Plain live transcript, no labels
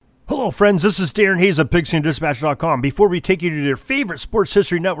Hello, friends. This is Darren Hayes of PigskinDispatch.com. Before we take you to your favorite Sports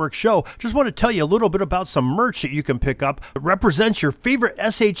History Network show, just want to tell you a little bit about some merch that you can pick up that represents your favorite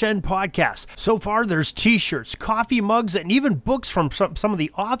SHN podcast. So far, there's t-shirts, coffee mugs, and even books from some of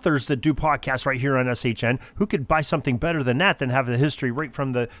the authors that do podcasts right here on SHN. Who could buy something better than that, than have the history right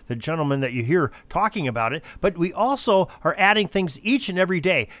from the gentleman that you hear talking about it? But we also are adding things each and every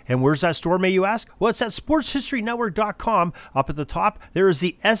day. And where's that store, may you ask? Well, it's at SportsHistoryNetwork.com. Up at the top, there is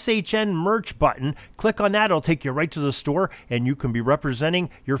the SHN merch button. Click on that. It'll take you right to the store, and you can be representing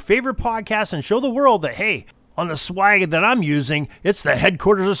your favorite podcast and show the world that, hey, on the swag that I'm using, it's the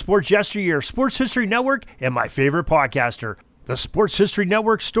headquarters of sports yesteryear, Sports History Network, and my favorite podcaster, the Sports History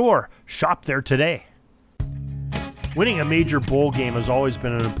Network store. Shop there today. Winning a major bowl game has always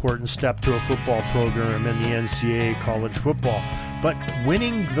been an important step to a football program in the NCAA college football. But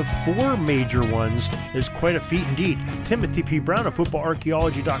winning the 4 major ones is quite a feat indeed. Timothy P. Brown of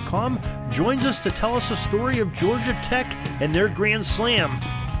FootballArchaeology.com joins us to tell us a story of Georgia Tech and their Grand Slam.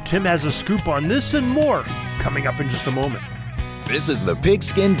 Tim has a scoop on this and more coming up in just a moment. This is the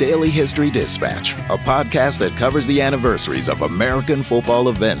Pigskin Daily History Dispatch, a podcast that covers the anniversaries of American football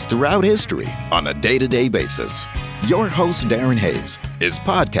events throughout history on a day-to-day basis. Your host, Darren Hayes, is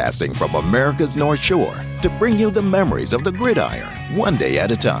podcasting from America's North Shore to bring you the memories of the gridiron, one day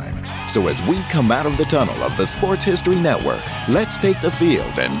at a time. So as we come out of the tunnel of the Sports History Network, let's take the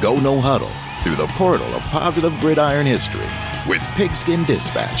field and go no huddle through the portal of positive gridiron history with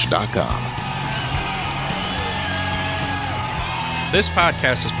PigskinDispatch.com. This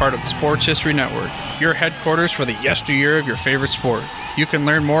podcast is part of the Sports History Network, your headquarters for the yesteryear of your favorite sport. You can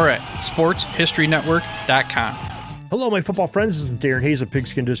learn more at sportshistorynetwork.com. Hello, my football friends. This is Darren Hayes of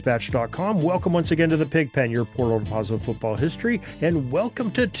PigskinDispatch.com. Welcome once again to the Pig Pen, your portal of positive football history, and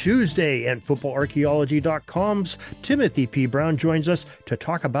welcome to Tuesday. And FootballArchaeology.com's Timothy P. Brown joins us to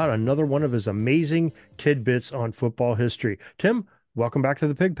talk about another one of his amazing tidbits on football history. Tim, welcome back to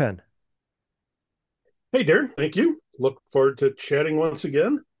the Pig Pen. Hey, Darren. Thank you. Look forward to chatting once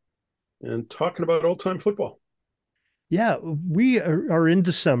again and talking about old-time football. Yeah, we are in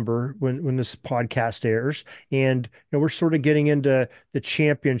December when this podcast airs, and we're sort of getting into the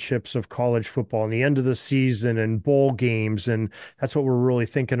championships of college football and the end of the season and bowl games, and that's what we're really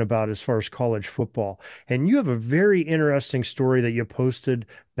thinking about as far as college football. And you have a very interesting story that you posted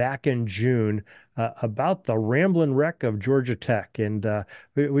back in June about the Ramblin' Wreck of Georgia Tech, and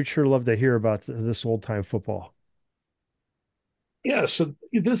we'd sure love to hear about this old-time football. Yeah, so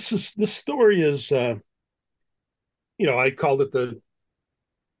this story is. I called it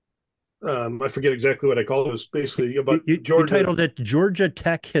I forget exactly what I called it. It was basically about Georgia. You titled it "Georgia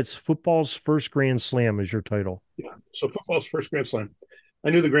Tech Hits Football's First Grand Slam" is your title. Yeah, so football's first Grand Slam. I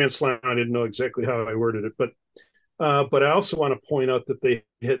knew the Grand Slam. I didn't know exactly how I worded it, but I also want to point out that they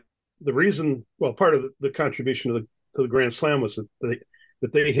hit the reason. Well, part of the contribution to the Grand Slam was that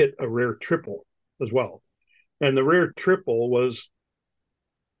they hit a rare triple as well, and the rare triple was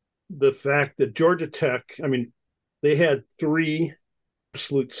the fact that Georgia Tech. I mean, they had 3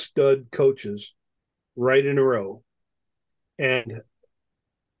 absolute stud coaches right in a row. And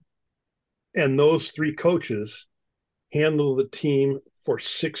those 3 coaches handled the team for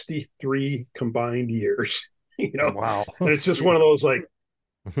 63 combined years. Wow. And it's just one of those, like,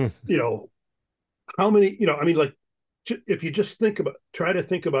 how many, if you just try to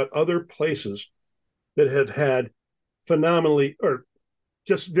think about other places that have had phenomenally or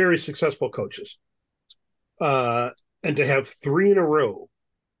just very successful coaches. And to have 3 in a row.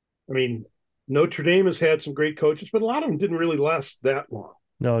 I mean, Notre Dame has had some great coaches, but a lot of them didn't really last that long.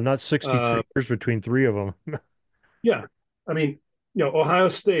 No, not 63 years between 3 of them. Yeah. I mean, Ohio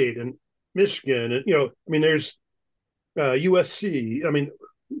State and Michigan, and, there's USC. I mean,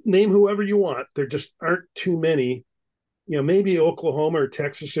 name whoever you want. There just aren't too many. Maybe Oklahoma or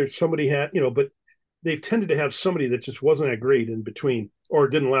Texas or somebody had, but they've tended to have somebody that just wasn't that great in between or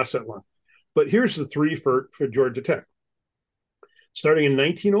didn't last that long. But here's the 3 for Georgia Tech. Starting in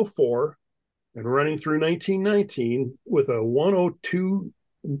 1904 and running through 1919 with a 102,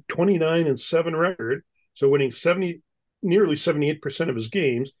 29, and 7 record, so winning nearly 78% of his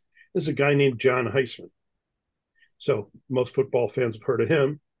games, is a guy named John Heisman. So most football fans have heard of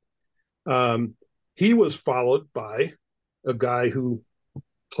him. He was followed by a guy who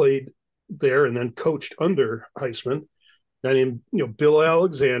played there and then coached under Heisman, a guy named Bill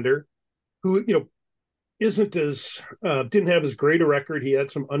Alexander, who didn't have as great a record. He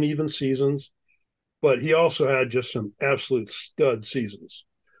had some uneven seasons, but he also had just some absolute stud seasons.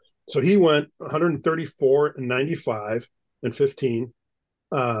 So he went 134 and 95 and 15,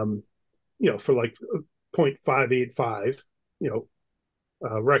 for like 0.585,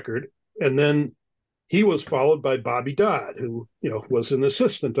 record. And then he was followed by Bobby Dodd, who, was an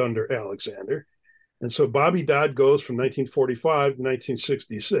assistant under Alexander. And so Bobby Dodd goes from 1945 to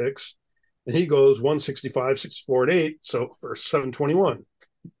 1966, and he goes 165, 64, and 8. So for 721,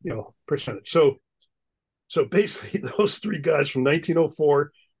 percentage. So basically, those three guys from 1904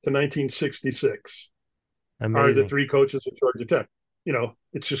 to 1966 are the Amazing. three coaches at Georgia Tech.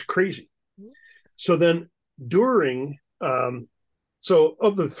 It's just crazy. So then during, so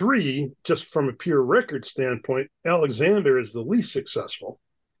of the three, just from a pure record standpoint, Alexander is the least successful.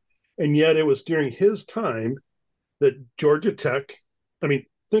 And yet it was during his time that Georgia Tech, I mean,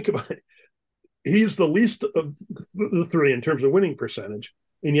 think about it. He's the least of the three in terms of winning percentage.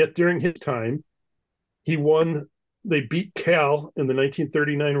 And yet during his time, they beat Cal in the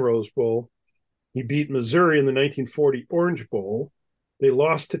 1939 Rose Bowl. He beat Missouri in the 1940 Orange Bowl. They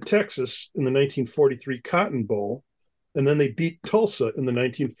lost to Texas in the 1943 Cotton Bowl. And then they beat Tulsa in the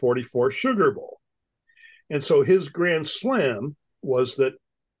 1944 Sugar Bowl. And so his grand slam was that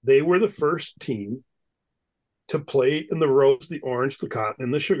they were the first team to play in the Rose, the Orange, the Cotton,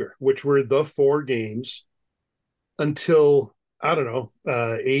 and the Sugar, which were the four games until, I don't know,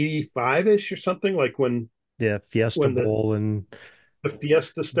 85-ish or something, like when Fiesta Bowl and the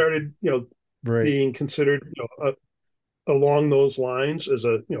Fiesta started, right. being considered, along those lines as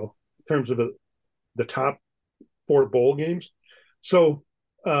in terms of the top four bowl games. So,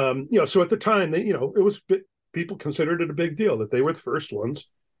 so at the time, people considered it a big deal that they were the first ones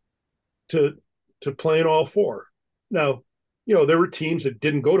to play in all four. Now, there were teams that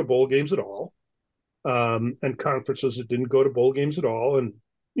didn't go to bowl games at all, and conferences that didn't go to bowl games at all, and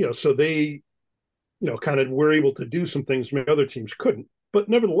so they, kind of were able to do some things other teams couldn't. But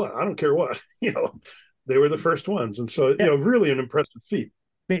nevertheless, I don't care what, they were the first ones, and so really an impressive feat.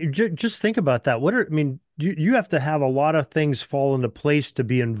 Just think about that. You have to have a lot of things fall into place to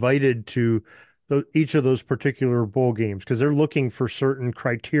be invited to each of those particular bowl games, because they're looking for certain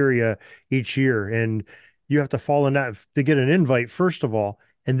criteria each year, and you have to fall in that to get an invite, first of all,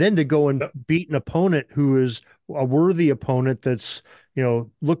 and then to go and beat an opponent who is a worthy opponent that's,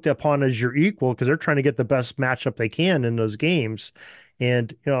 looked upon as your equal, because they're trying to get the best matchup they can in those games,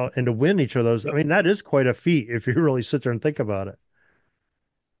 and and to win each of those. I mean, that is quite a feat if you really sit there and think about it.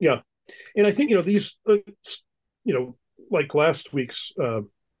 Yeah. And I think, these, like last week's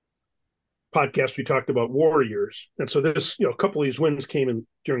podcast, we talked about Warriors. And so this, a couple of these wins came in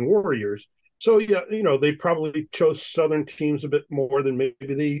during Warriors. So, they probably chose Southern teams a bit more than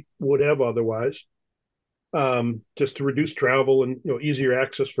maybe they would have otherwise, just to reduce travel and, easier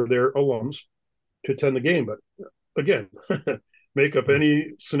access for their alums to attend the game. But again, make up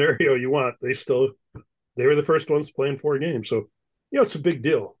any scenario you want. They were the first ones playing four games. So, it's a big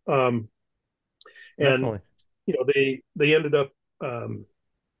deal. And, Definitely. They ended up,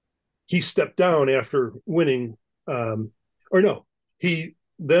 he stepped down after winning, he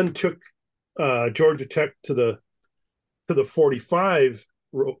then took Georgia Tech to the 45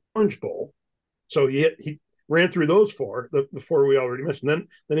 Orange Bowl. So he ran through those four, the four we already mentioned.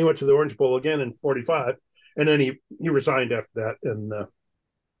 Then he went to the Orange Bowl again in 45, and then he resigned after that,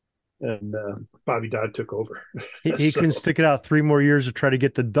 and Bobby Dodd took over. He can stick it out 3 more years to try to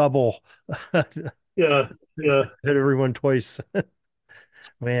get the double. Yeah. Hit everyone twice.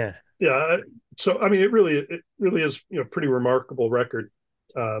 Man. Yeah. So I mean, it really is, pretty remarkable record.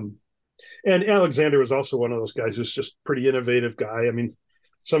 And Alexander was also one of those guys who's just pretty innovative guy. I mean,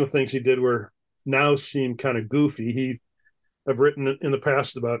 some of the things he did now seem kind of goofy. I've written in the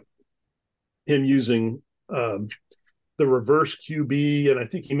past about him using the reverse QB, and I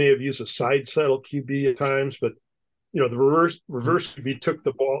think he may have used a side saddle QB at times, but the reverse QB took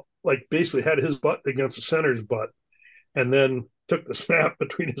the ball, like basically had his butt against the center's butt, and then took the snap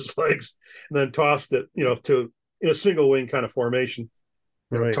between his legs, and then tossed it, to in a single wing kind of formation,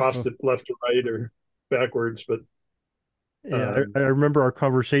 Right. Tossed it left to right or backwards. But yeah, I remember our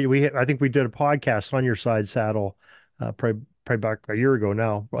conversation. I think we did a podcast on your side saddle, probably back a year ago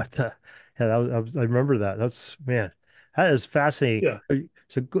now. But yeah, I remember that. That's, man, that is fascinating. Yeah.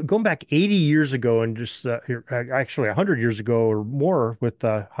 So going back 80 years ago, and just actually 100 years ago or more with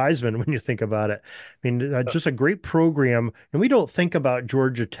Heisman, when you think about it, I mean, just a great program. And we don't think about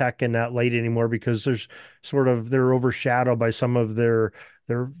Georgia Tech in that light anymore, because they're overshadowed by some of their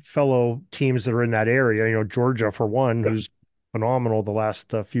fellow teams that are in that area. Georgia, for one, who's phenomenal the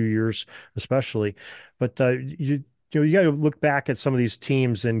last few years, especially. But you got to look back at some of these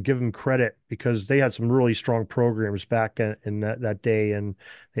teams and give them credit, because they had some really strong programs back in that day and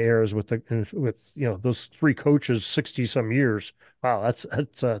the eras with those three coaches, 60 some years. Wow, that's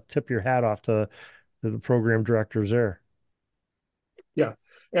tip your hat off to the program directors there. Yeah.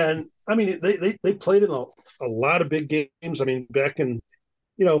 And I mean, they played in a lot of big games. I mean, back in,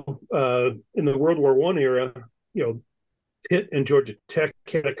 in the World War I era, Pitt and Georgia Tech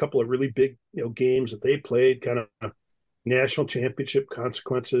had a couple of really big, games that they played, kind of national championship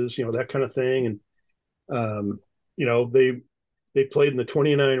consequences, that kind of thing. And, they played in the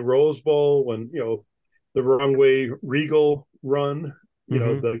 29 Rose Bowl when, the wrong way Regal run,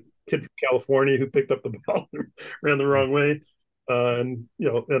 the kid from California who picked up the ball and ran the wrong way. And,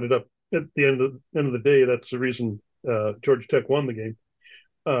 ended up at the end of the day, that's the reason Georgia Tech won the game.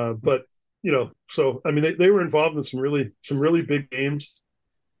 But, so, I mean, they were involved in some really big games.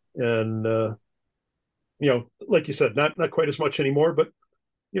 And, like you said, not quite as much anymore, but,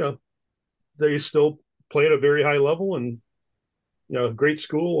 they still play at a very high level and, great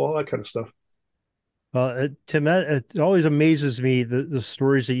school, all that kind of stuff. Tim, it always amazes me the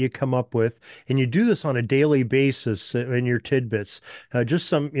stories that you come up with, and you do this on a daily basis in your tidbits. Just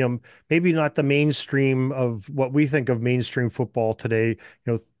some, maybe not the mainstream of what we think of mainstream football today,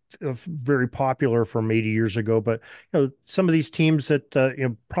 very popular from 80 years ago, but some of these teams that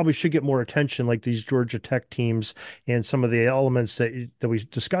probably should get more attention, like these Georgia Tech teams, and some of the elements that we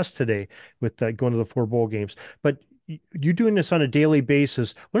discussed today with going to the 4 bowl games. But you doing this on a daily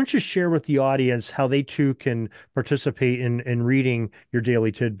basis, why don't you share with the audience how they too can participate in reading your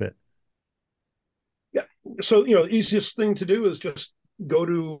daily tidbit? Yeah. So, the easiest thing to do is just go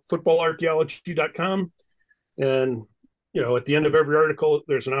to footballarchaeology.com, and, at the end of every article,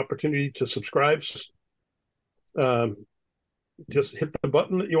 there's an opportunity to subscribe. Just hit the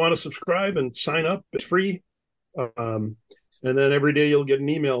button that you want to subscribe and sign up. It's free. And then every day you'll get an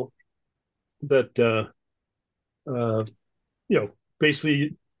email that,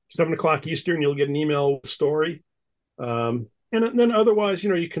 basically 7:00 Eastern, you'll get an email with a story. And then otherwise,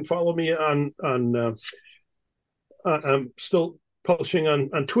 you can follow me on I'm still publishing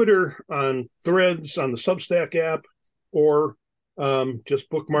on Twitter, on Threads, on the Substack app, or just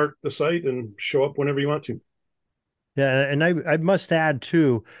bookmark the site and show up whenever you want to. Yeah, and I must add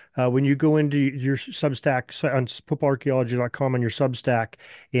too, when you go into your Substack on footballarchaeology.com on your Substack,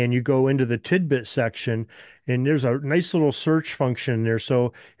 and you go into the tidbit section, and there's a nice little search function there.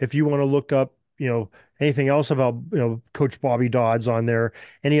 So if you want to look up, anything else about, Coach Bobby Dodds on there,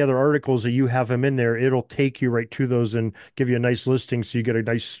 any other articles that you have him in there, it'll take you right to those and give you a nice listing. So you get a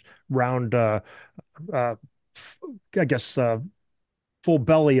nice round, full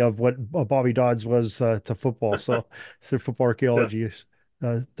belly of what Bobby Dodds was to football. So through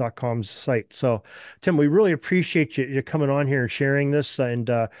footballarchaeology.com's site. So Tim, we really appreciate you coming on here and sharing this. And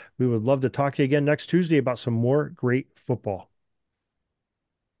we would love to talk to you again next Tuesday about some more great football.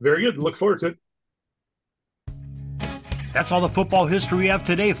 Very good. Look forward to it. That's all the football history we have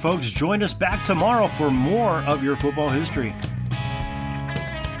today, folks. Join us back tomorrow for more of your football history.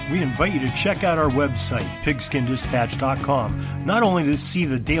 We invite you to check out our website, pigskindispatch.com, not only to see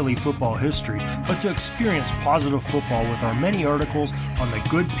the daily football history, but to experience positive football with our many articles on the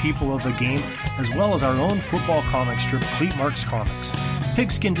good people of the game, as well as our own football comic strip, Cleat Marks Comics.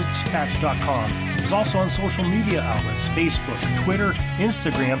 Pigskindispatch.com is also on social media outlets, Facebook, Twitter,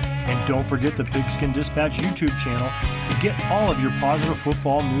 Instagram, and don't forget the Pigskin Dispatch YouTube channel to get all of your positive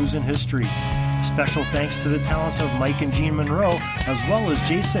football news and history. Special thanks to the talents of Mike and Gene Monroe, as well as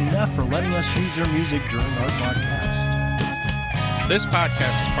Jason Neff for letting us use their music during our podcast. This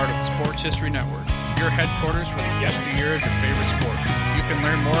podcast is part of the Sports History Network, your headquarters for the yesteryear of your favorite sport. You can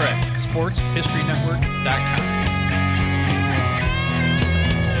learn more at sportshistorynetwork.com.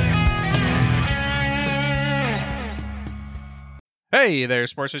 Hey there,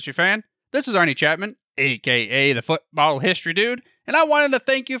 sports history fan. This is Arnie Chapman, a.k.a. the Football History Dude, and I wanted to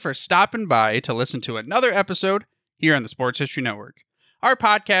thank you for stopping by to listen to another episode here on the Sports History Network. Our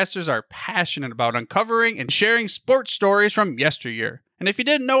podcasters are passionate about uncovering and sharing sports stories from yesteryear. And if you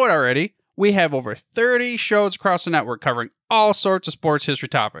didn't know it already, we have over 30 shows across the network covering all sorts of sports history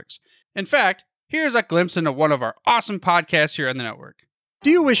topics. In fact, here's a glimpse into one of our awesome podcasts here on the network. Do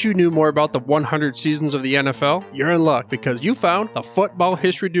you wish you knew more about the 100 seasons of the NFL? You're in luck because you found the Football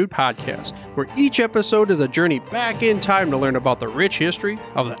History Dude podcast, where each episode is a journey back in time to learn about the rich history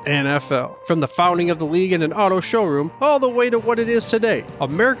of the NFL. From the founding of the league in an auto showroom, all the way to what it is today,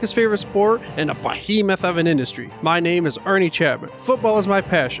 America's favorite sport and a behemoth of an industry. My name is Arnie Chapman. Football is my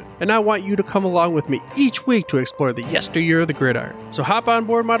passion, and I want you to come along with me each week to explore the yesteryear of the gridiron. So hop on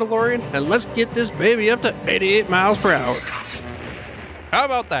board my DeLorean and let's get this baby up to 88 miles per hour. How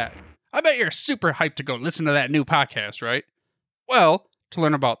about that? I bet you're super hyped to go listen to that new podcast, right? Well, to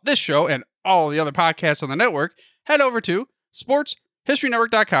learn about this show and all the other podcasts on the network, head over to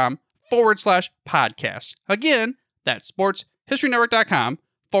sportshistorynetwork.com/podcasts. Again, that's sportshistorynetwork.com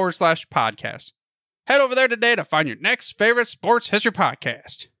historynetwork.com/podcast. Head over there today to find your next favorite sports history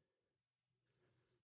podcast.